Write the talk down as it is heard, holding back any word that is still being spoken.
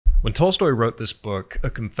When Tolstoy wrote this book, A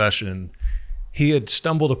Confession, he had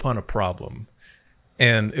stumbled upon a problem.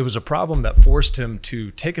 And it was a problem that forced him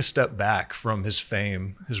to take a step back from his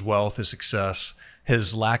fame, his wealth, his success,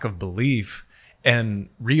 his lack of belief, and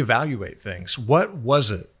reevaluate things. What was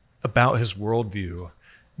it about his worldview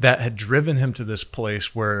that had driven him to this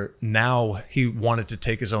place where now he wanted to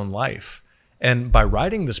take his own life? And by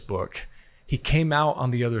writing this book, he came out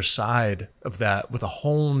on the other side of that with a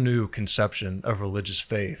whole new conception of religious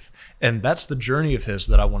faith. And that's the journey of his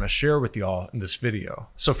that I want to share with y'all in this video.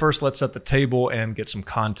 So first, let's set the table and get some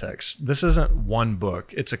context. This isn't one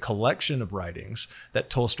book. It's a collection of writings that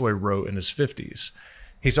Tolstoy wrote in his 50s.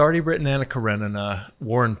 He's already written Anna Karenina,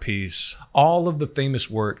 War and Peace, all of the famous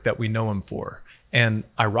work that we know him for. And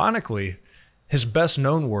ironically, his best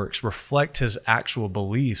known works reflect his actual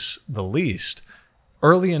beliefs the least.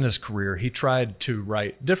 Early in his career, he tried to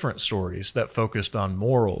write different stories that focused on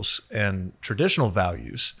morals and traditional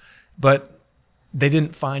values, but they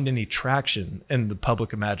didn't find any traction in the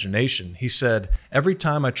public imagination. He said, "Every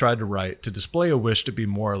time I tried to write to display a wish to be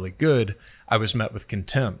morally good, I was met with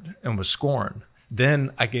contempt and with scorn.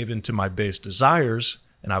 Then I gave in to my base desires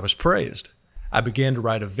and I was praised. I began to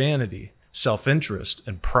write of vanity, self-interest,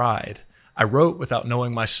 and pride. I wrote without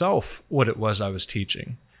knowing myself what it was I was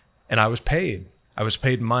teaching, and I was paid. I was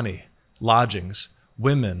paid money, lodgings,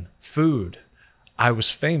 women, food. I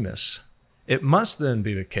was famous. It must then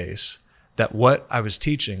be the case that what I was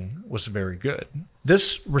teaching was very good."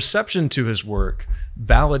 This reception to his work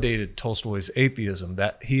validated Tolstoy's atheism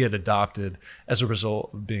that he had adopted as a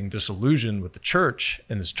result of being disillusioned with the church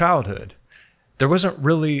in his childhood. There wasn't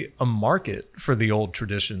really a market for the old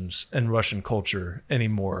traditions in Russian culture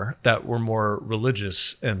anymore that were more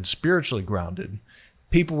religious and spiritually grounded.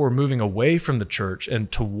 People were moving away from the church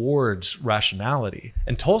and towards rationality.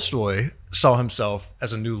 And Tolstoy saw himself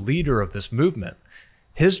as a new leader of this movement.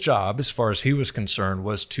 His job, as far as he was concerned,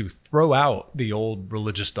 was to throw out the old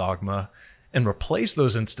religious dogma and replace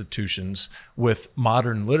those institutions with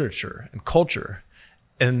modern literature and culture.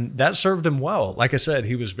 And that served him well. Like I said,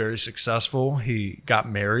 he was very successful. He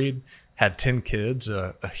got married, had 10 kids,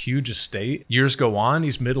 a huge estate. Years go on,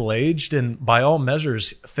 he's middle-aged, and by all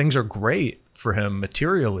measures, things are great for him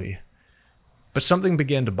materially. But something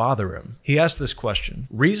began to bother him. He asked this question: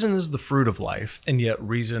 reason is the fruit of life, and yet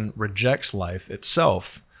reason rejects life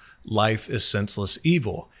itself. Life is senseless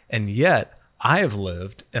evil, and yet I have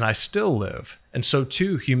lived and I still live, and so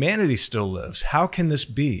too humanity still lives. How can this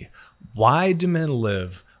be? Why do men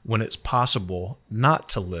live when it's possible not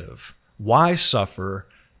to live? Why suffer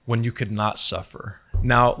when you could not suffer?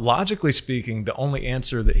 Now, logically speaking, the only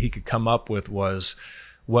answer that he could come up with was,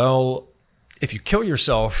 well, if you kill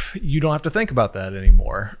yourself, you don't have to think about that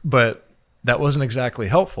anymore. But that wasn't exactly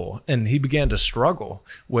helpful. And he began to struggle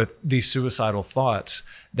with these suicidal thoughts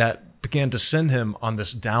that began to send him on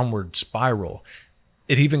this downward spiral.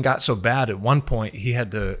 It even got so bad at one point he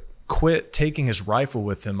had to quit taking his rifle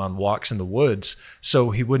with him on walks in the woods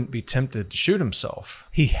so he wouldn't be tempted to shoot himself.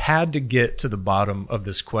 He had to get to the bottom of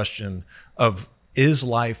this question of, is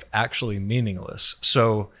life actually meaningless?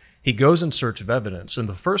 So he goes in search of evidence, and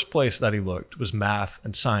the first place that he looked was math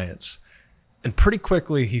and science. And pretty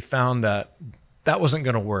quickly he found that that wasn't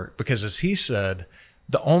going to work because, as he said,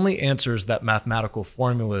 the only answers that mathematical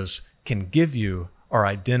formulas can give you are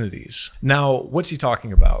identities. Now, what's he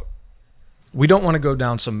talking about? We don't want to go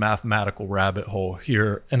down some mathematical rabbit hole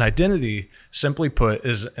here. An identity, simply put,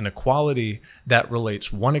 is an equality that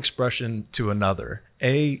relates one expression to another.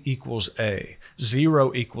 A equals A,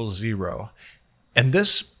 0 equals 0. And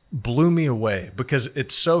this blew me away because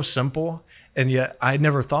it's so simple, and yet I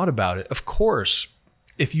never thought about it. Of course,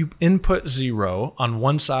 if you input 0 on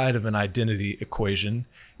one side of an identity equation,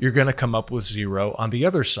 you're going to come up with 0 on the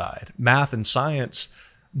other side. Math and science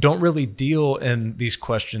don't really deal in these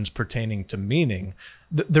questions pertaining to meaning.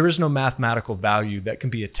 There is no mathematical value that can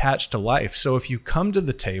be attached to life. So if you come to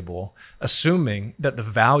the table assuming that the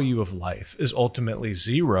value of life is ultimately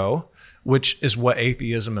 0, which is what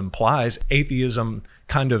atheism implies, atheism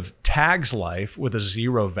kind of tags life with a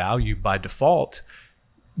 0 value by default,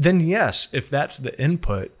 then yes, if that's the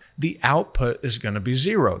input, the output is going to be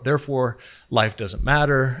 0. Therefore, life doesn't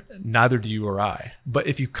matter, neither do you or I. But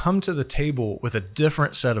if you come to the table with a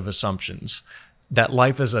different set of assumptions, that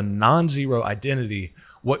life is a non-zero identity,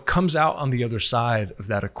 what comes out on the other side of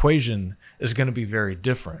that equation is going to be very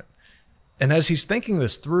different. And as he's thinking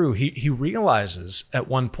this through, he realizes at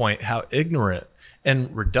one point how ignorant and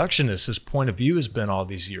reductionist his point of view has been all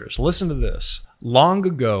these years. Listen to this. Long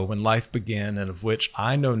ago, when life began and of which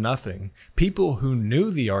I know nothing, people who knew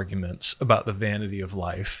the arguments about the vanity of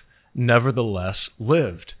life nevertheless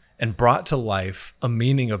lived, and brought to life a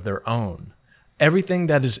meaning of their own. Everything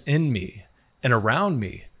that is in me and around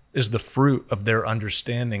me is the fruit of their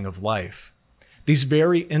understanding of life. These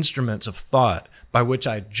very instruments of thought by which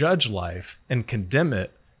I judge life and condemn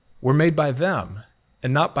it were made by them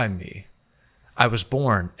and not by me. I was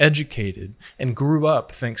born, educated, and grew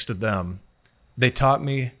up thanks to them. They taught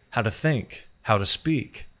me how to think, how to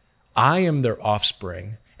speak. I am their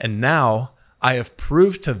offspring, and now I have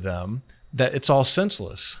proved to them that it's all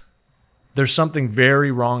senseless. There's something very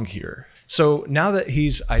wrong here. So now that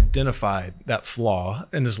he's identified that flaw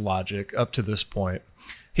in his logic up to this point,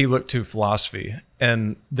 he looked to philosophy.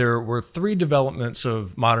 And there were three developments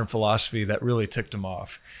of modern philosophy that really ticked him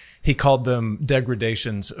off. He called them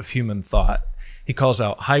degradations of human thought. He calls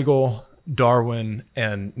out Hegel, Darwin,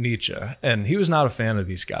 and Nietzsche. And he was not a fan of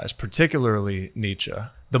these guys, particularly Nietzsche.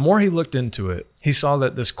 The more he looked into it, he saw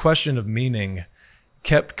that this question of meaning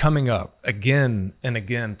kept coming up again and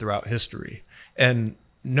again throughout history. And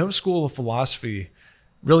no school of philosophy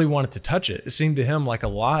really wanted to touch it. It seemed to him like a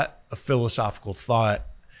lot of philosophical thought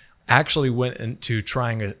actually went into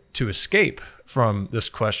trying to escape from this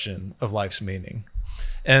question of life's meaning.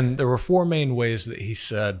 And there were four main ways that he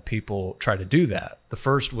said people try to do that. The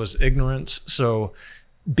first was ignorance. So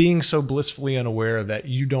being so blissfully unaware that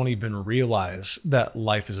you don't even realize that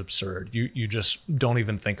life is absurd. You just don't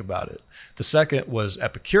even think about it. The second was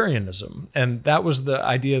Epicureanism. And that was the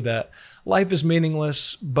idea that life is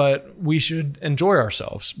meaningless, but we should enjoy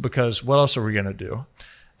ourselves because what else are we going to do?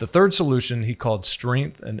 The third solution he called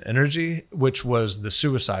strength and energy, which was the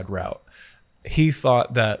suicide route. He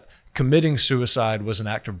thought that committing suicide was an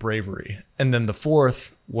act of bravery. And then the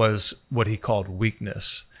fourth was what he called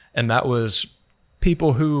weakness. And that was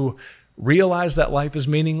people who realize that life is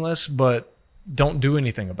meaningless, but don't do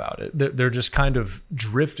anything about it. They're just kind of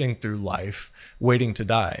drifting through life, waiting to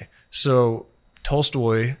die. So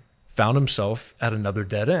Tolstoy found himself at another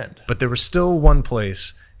dead end. But there was still one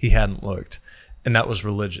place he hadn't looked, and that was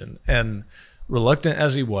religion. And reluctant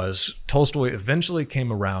as he was, Tolstoy eventually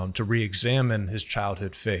came around to re-examine his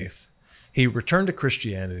childhood faith. He returned to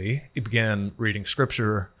Christianity. He began reading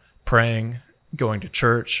scripture, praying, going to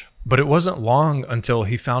church. But it wasn't long until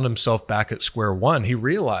he found himself back at square one. He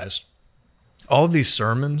realized all of these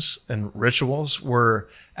sermons and rituals were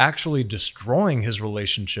actually destroying his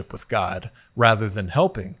relationship with God rather than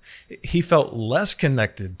helping. He felt less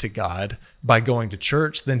connected to God by going to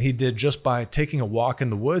church than he did just by taking a walk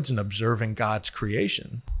in the woods and observing God's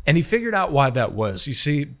creation. And he figured out why that was. You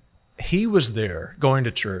see, he was there going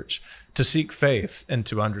to church to seek faith and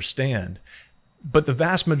to understand. But the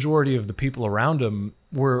vast majority of the people around him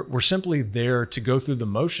were simply there to go through the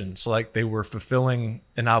motions, like they were fulfilling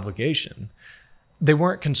an obligation. They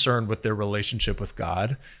weren't concerned with their relationship with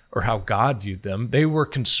God or how God viewed them. They were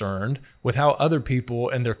concerned with how other people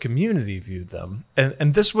in their community viewed them.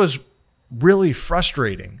 And this was really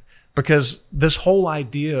frustrating because this whole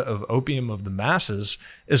idea of opium of the masses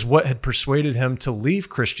is what had persuaded him to leave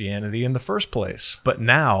Christianity in the first place. But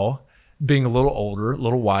now, being a little older, a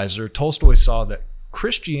little wiser, Tolstoy saw that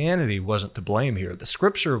Christianity wasn't to blame here. The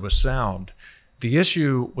scripture was sound. The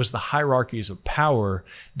issue was the hierarchies of power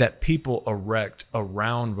that people erect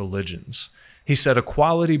around religions. He said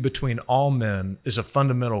equality between all men is a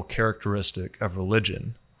fundamental characteristic of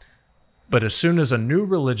religion. But as soon as a new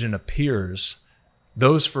religion appears,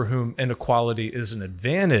 those for whom inequality is an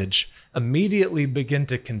advantage immediately begin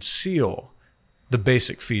to conceal the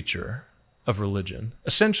basic feature of religion.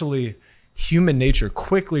 Essentially, human nature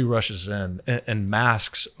quickly rushes in and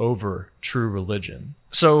masks over true religion.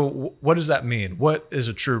 So what does that mean? What is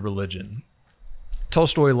a true religion?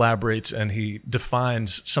 Tolstoy elaborates and he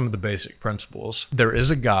defines some of the basic principles. There is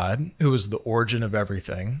a God who is the origin of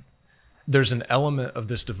everything. There's an element of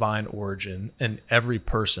this divine origin in every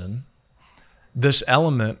person. This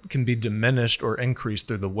element can be diminished or increased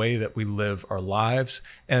through the way that we live our lives.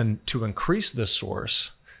 And to increase this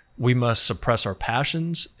source, we must suppress our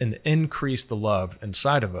passions and increase the love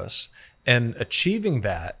inside of us. And achieving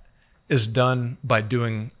that is done by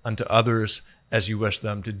doing unto others as you wish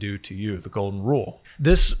them to do to you, the golden rule.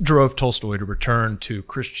 This drove Tolstoy to return to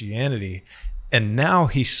Christianity, and now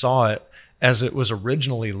he saw it as it was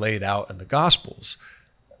originally laid out in the Gospels.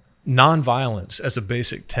 Nonviolence as a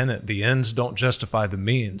basic tenet, the ends don't justify the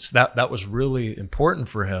means. That was really important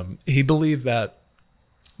for him. He believed that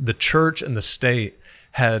the church and the state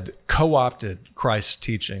had co-opted Christ's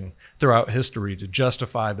teaching throughout history to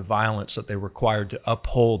justify the violence that they required to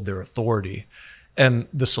uphold their authority. And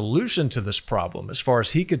the solution to this problem, as far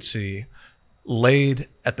as he could see, laid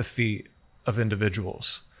at the feet of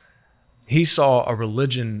individuals. He saw a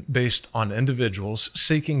religion based on individuals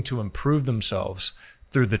seeking to improve themselves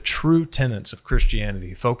through the true tenets of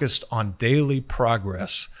Christianity, focused on daily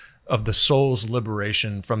progress of the soul's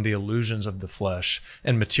liberation from the illusions of the flesh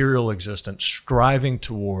and material existence, striving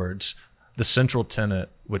towards the central tenet,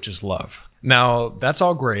 which is love. Now, that's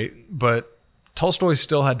all great, but Tolstoy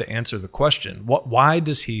still had to answer the question, why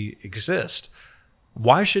does he exist?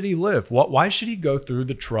 Why should he live? Why should he go through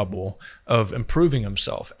the trouble of improving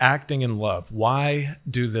himself, acting in love? Why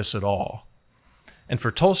do this at all? And for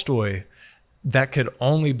Tolstoy, that could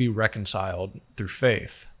only be reconciled through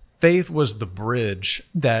faith. Faith was the bridge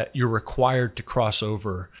that you're required to cross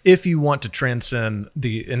over if you want to transcend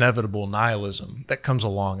the inevitable nihilism that comes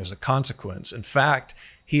along as a consequence. In fact,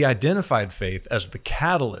 he identified faith as the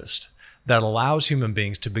catalyst that allows human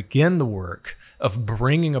beings to begin the work of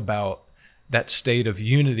bringing about that state of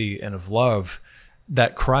unity and of love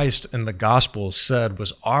that Christ in the Gospels said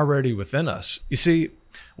was already within us. You see,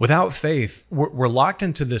 without faith, we're locked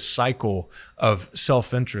into this cycle of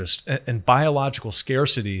self-interest and biological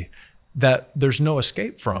scarcity that there's no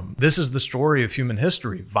escape from. This is the story of human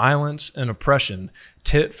history: violence and oppression,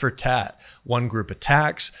 tit for tat. One group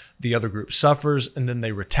attacks, the other group suffers, and then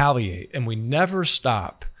they retaliate. And we never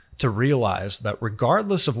stop to realize that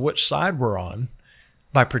regardless of which side we're on,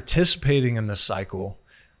 by participating in this cycle,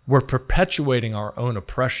 we're perpetuating our own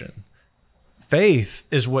oppression. Faith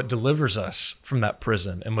is what delivers us from that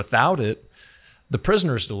prison. And without it, the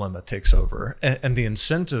prisoner's dilemma takes over, and the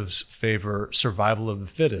incentives favor survival of the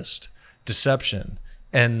fittest, deception,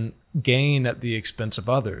 and gain at the expense of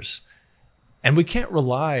others. And we can't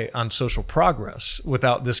rely on social progress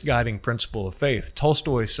without this guiding principle of faith.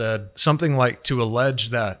 Tolstoy said something like, to allege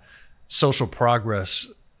that social progress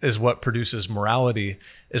is what produces morality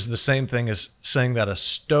is the same thing as saying that a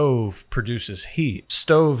stove produces heat.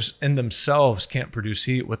 Stoves in themselves can't produce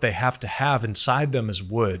heat. What they have to have inside them is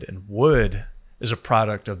wood, and wood is a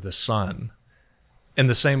product of the sun. In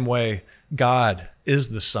the same way, God is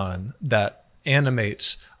the sun that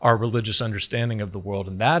animates our religious understanding of the world,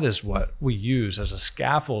 and that is what we use as a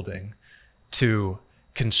scaffolding to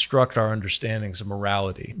construct our understandings of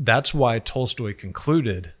morality. That's why Tolstoy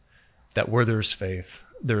concluded that where there is faith,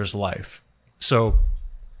 there is life. So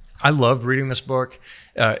I loved reading this book.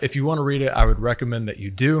 If you want to read it, I would recommend that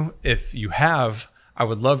you do. If you have, I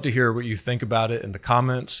would love to hear what you think about it in the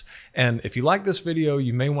comments. And if you like this video,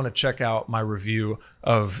 you may want to check out my review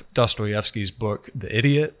of Dostoevsky's book, The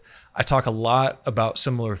Idiot. I talk a lot about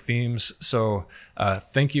similar themes. So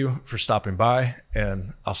thank you for stopping by,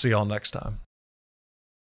 and I'll see y'all next time.